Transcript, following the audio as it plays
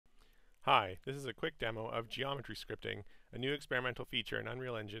Hi, this is a quick demo of geometry scripting, a new experimental feature in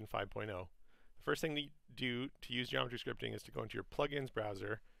Unreal Engine 5.0. The first thing to do to use geometry scripting is to go into your plugins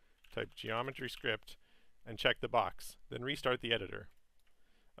browser, type geometry script, and check the box. Then restart the editor.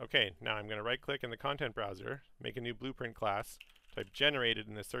 Okay, now I'm going to right click in the content browser, make a new blueprint class, type generated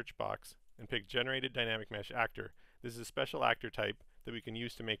in the search box, and pick GeneratedDynamicMeshActor. This is a special actor type that we can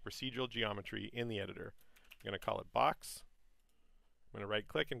use to make procedural geometry in the editor. I'm going to call it box. I'm going to right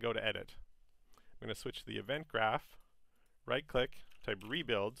click and go to edit. I'm going to switch to the event graph, right click, type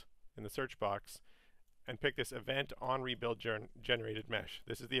rebuild in the search box, and pick this event on rebuild generated mesh.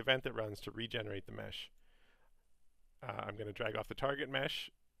 This is the event that runs to regenerate the mesh. I'm going to drag off the target mesh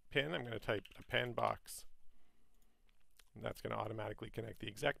pin. I'm going to type append box. And that's going to automatically connect the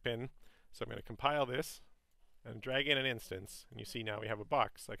exec pin. So I'm going to compile this and drag in an instance. And you see now we have a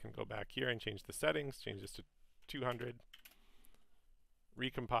box. I can go back here and change the settings, change this to 200,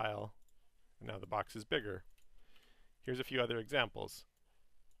 recompile, and now the box is bigger. Here's a few other examples.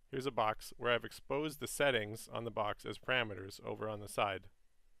 Here's a box where I've exposed the settings on the box as parameters over on the side.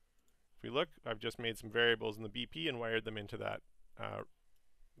 If we look, I've just made some variables in the BP and wired them into that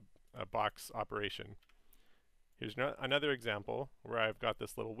box operation. Here's another example where I've got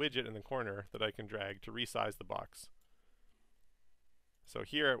this little widget in the corner that I can drag to resize the box. So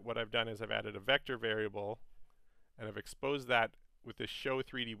here what I've done is I've added a vector variable and I've exposed that with this show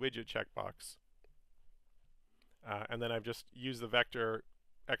 3D widget checkbox. And then I've just used the vector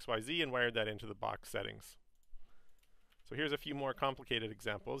XYZ and wired that into the box settings. So here's a few more complicated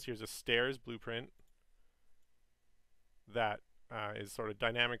examples. Here's a stairs blueprint that is sort of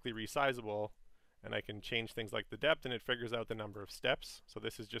dynamically resizable, and I can change things like the depth and it figures out the number of steps. So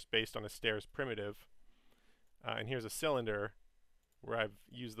this is just based on a stairs primitive. And here's a cylinder where I've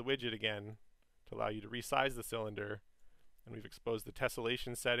used the widget again to allow you to resize the cylinder, and we've exposed the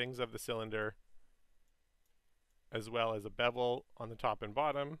tessellation settings of the cylinder as well as a bevel on the top and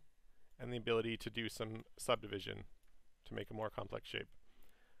bottom and the ability to do some subdivision to make a more complex shape.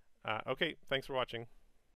 Okay, thanks for watching.